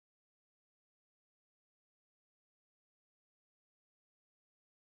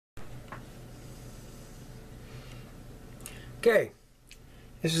Okay,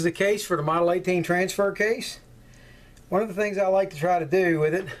 this is the case for the Model 18 transfer case. One of the things I like to try to do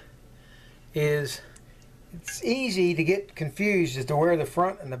with it is it's easy to get confused as to where the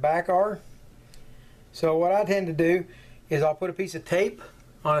front and the back are. So what I tend to do is I'll put a piece of tape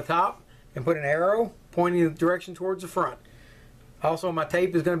on the top and put an arrow pointing the direction towards the front. Also, my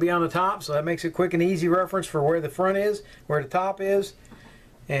tape is going to be on the top, so that makes a quick and easy reference for where the front is, where the top is.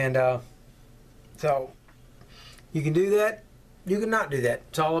 And so you can do that, you can not do that.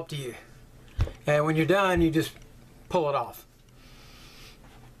 It's all up to you. And when you're done, you just pull it off.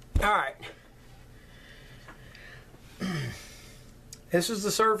 Alright. This is the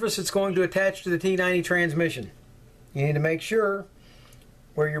surface it's going to attach to the T90 transmission. You need to make sure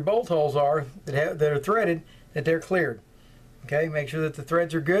where your bolt holes are that are threaded, that they're cleared. Okay, make sure that the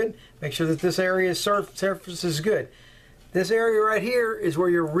threads are good. Make sure that this area surface is good. This area right here is where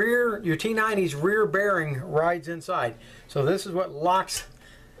your T90's rear bearing rides inside. So this is what locks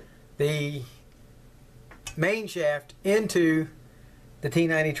the main shaft into the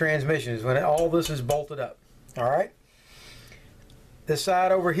T90 transmission, is when all this is bolted up. Alright? This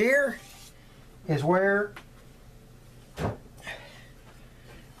side over here is where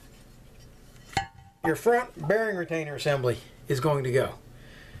your front bearing retainer assembly is going to go.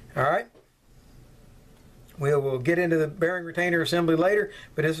 Alright? We will get into the bearing retainer assembly later,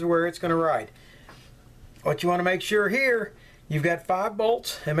 but this is where it's going to ride. What you want to make sure here, you've got 5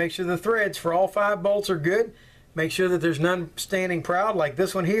 bolts, and make sure the threads for all 5 bolts are good. Make sure that there's none standing proud, like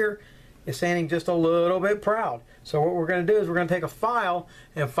this one here is standing just a little bit proud. So what we're going to do is we're going to take a file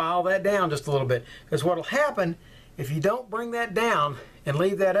and file that down just a little bit. Because what will happen if you don't bring that down and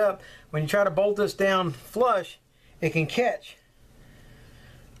leave that up, when you try to bolt this down flush, it can catch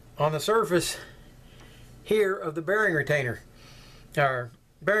on the surface here of the bearing retainer,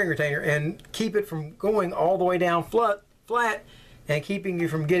 and keep it from going all the way down flat and keeping you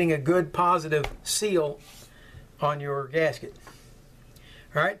from getting a good positive seal on your gasket.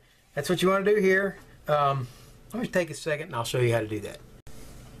 Alright, that's what you want to do here. Let me take a second and I'll show you how to do that.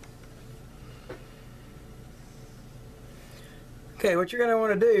 Okay, what you're going to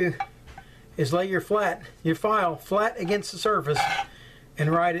want to do is lay your file flat against the surface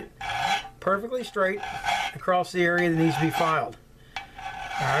and ride it perfectly straight across the area that needs to be filed.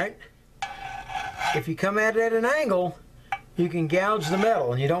 Alright? If you come at it at an angle, you can gouge the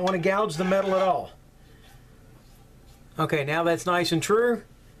metal, and you don't want to gouge the metal at all. Okay, now that's nice and true.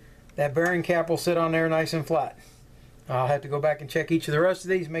 That bearing cap will sit on there nice and flat. I'll have to go back and check each of the rest of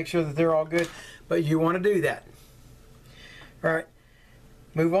these, make sure that they're all good, but you want to do that. Alright,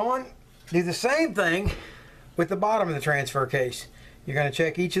 move on. Do the same thing with the bottom of the transfer case. You're going to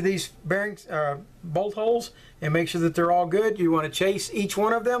check each of these bearings, bolt holes, and make sure that they're all good. You want to chase each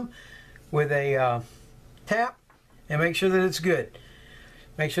one of them with a tap and make sure that it's good.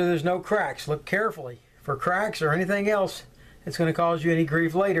 Make sure there's no cracks. Look carefully for cracks or anything else that's going to cause you any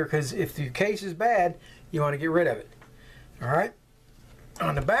grief later, because if the case is bad, you want to get rid of it. Alright?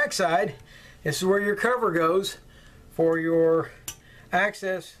 On the back side, this is where your cover goes for your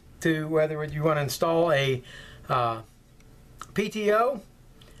access to whether you want to install a PTO,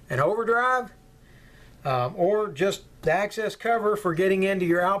 an overdrive, or just the access cover for getting into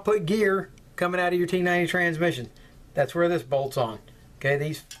your output gear coming out of your T90 transmission. That's where this bolts on. Okay,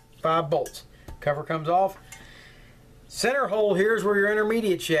 these 5 bolts. Cover comes off. Center hole here is where your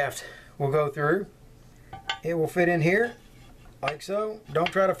intermediate shaft will go through. It will fit in here, like so. Don't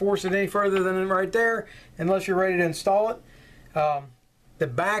try to force it any further than right there unless you're ready to install it. The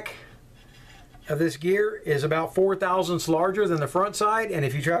back of this gear is about 4 thousandths larger than the front side, and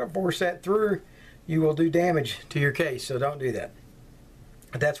if you try to force that through, you will do damage to your case, so don't do that.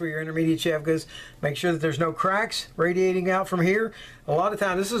 That's where your intermediate shaft goes. Make sure that there's no cracks radiating out from here. A lot of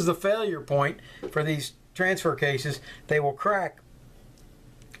times, this is the failure point for these transfer cases. They will crack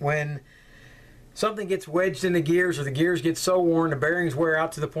when something gets wedged in the gears, or the gears get so worn, the bearings wear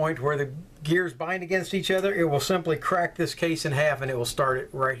out to the point where the gears bind against each other. It will simply crack this case in half, and it will start it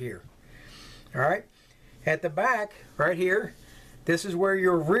right here. Alright, at the back, right here, this is where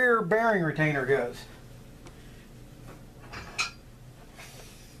your rear bearing retainer goes.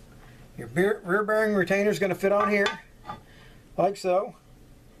 Your rear bearing retainer is going to fit on here, like so.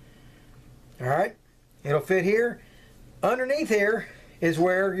 Alright, it'll fit here. Underneath here is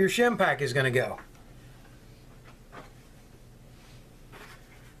where your shim pack is going to go.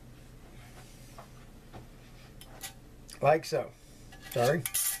 Like so. Sorry.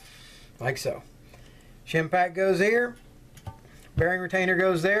 Like so. Shim pack goes here. Bearing retainer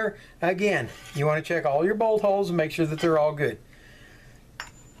goes there. Again, you want to check all your bolt holes and make sure that they're all good.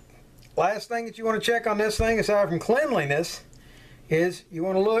 Last thing that you want to check on this thing, aside from cleanliness, is you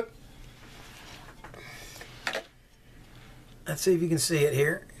want to look. Let's see if you can see it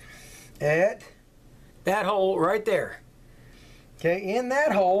here. At that hole right there. Okay, in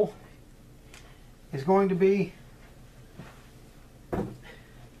that hole is going to be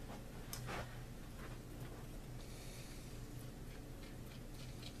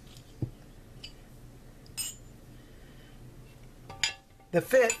the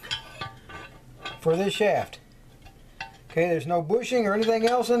fit for this shaft. Okay, there's no bushing or anything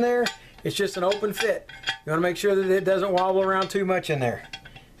else in there. It's just an open fit. You want to make sure that it doesn't wobble around too much in there.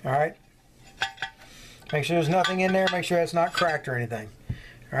 All right. Make sure there's nothing in there. Make sure it's not cracked or anything.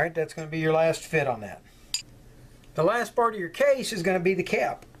 All right, that's going to be your last fit on that. The last part of your case is going to be the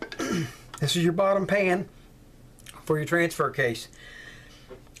cap. This is your bottom pan for your transfer case.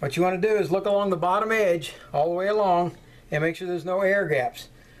 What you want to do is look along the bottom edge all the way along and make sure there's no air gaps.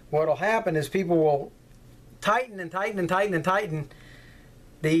 What will happen is people will tighten and tighten and tighten and tighten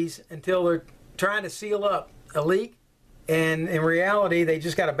these until they're trying to seal up a leak, and in reality they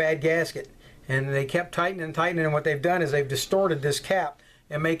just got a bad gasket, and they kept tightening and tightening, and what they've done is they've distorted this cap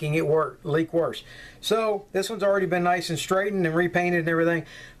and making it leak worse. So this one's already been nice and straightened and repainted and everything,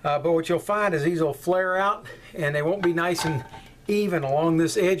 but what you'll find is these will flare out and they won't be nice and even along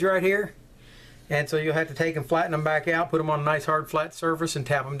this edge right here. And so you'll have to take and flatten them back out, put them on a nice hard flat surface and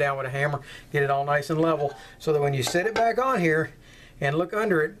tap them down with a hammer, get it all nice and level, so that when you sit it back on here and look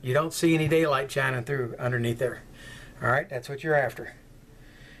under it, you don't see any daylight shining through underneath there. All right, that's what you're after.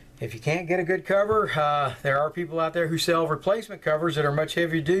 If you can't get a good cover, there are people out there who sell replacement covers that are much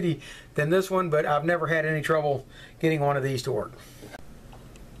heavier duty than this one, but I've never had any trouble getting one of these to work.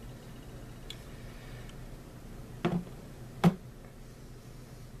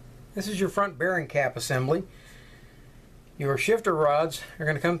 This is your front bearing cap assembly. Your shifter rods are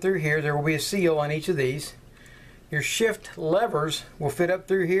going to come through here. There will be a seal on each of these. Your shift levers will fit up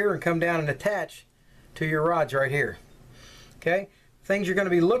through here and come down and attach to your rods right here. Okay? Things you're going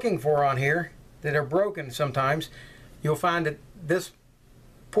to be looking for on here that are broken sometimes, you'll find that this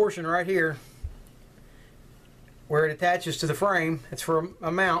portion right here, where it attaches to the frame, it's for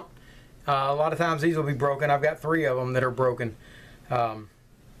a mount. A lot of times these will be broken. I've got 3 of them that are broken.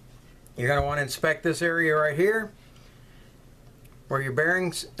 You're going to want to inspect this area right here where your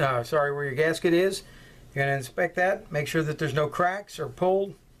bearings, where your gasket is. You're going to inspect that, make sure that there's no cracks or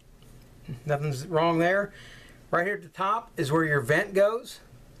pulled. Nothing's wrong there. Right here at the top is where your vent goes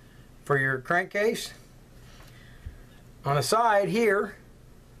for your crankcase. On the side here,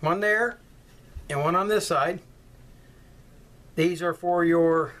 one there and one on this side. These are for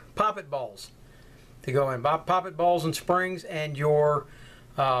your poppet balls to go in. Poppet balls and springs and your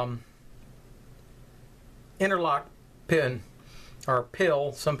interlock pin, or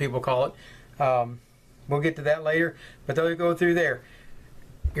pill, some people call it. We'll get to that later, but they'll go through there.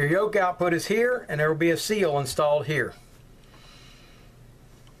 Your yoke output is here, and there will be a seal installed here.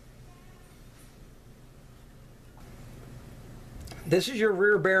 This is your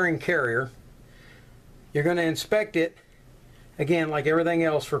rear bearing carrier. You're going to inspect it, again, like everything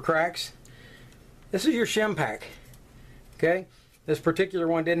else, for cracks. This is your shim pack. Okay, this particular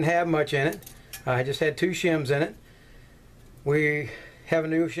one didn't have much in it. I just had 2 shims in it. We have a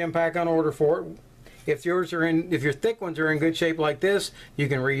new shim pack on order for it. If your thick ones are in good shape like this, you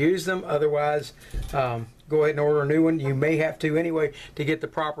can reuse them. Otherwise, go ahead and order a new one. You may have to anyway to get the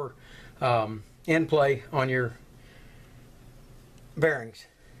proper end play on your bearings.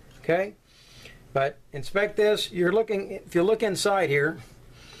 Okay, but inspect this. If you look inside here,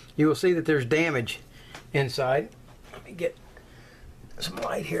 you will see that there's damage inside. Let me get some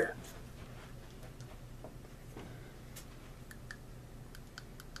light here.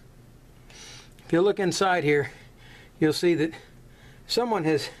 If you look inside here, you'll see that someone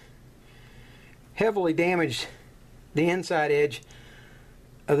has heavily damaged the inside edge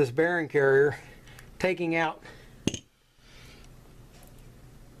of this bearing carrier, taking out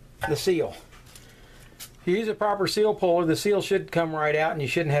the seal. If you use a proper seal puller, the seal should come right out and you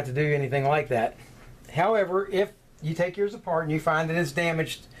shouldn't have to do anything like that. However, if you take yours apart and you find that it's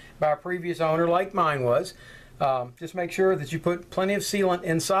damaged by a previous owner like mine was, just make sure that you put plenty of sealant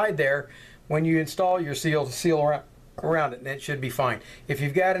inside there when you install your seal to seal around it, and it should be fine. If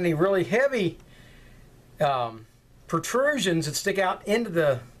you've got any really heavy protrusions that stick out into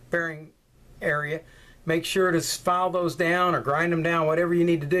the bearing area, make sure to file those down or grind them down, whatever you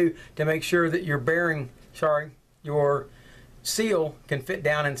need to do to make sure that your your seal can fit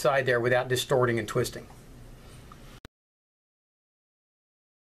down inside there without distorting and twisting.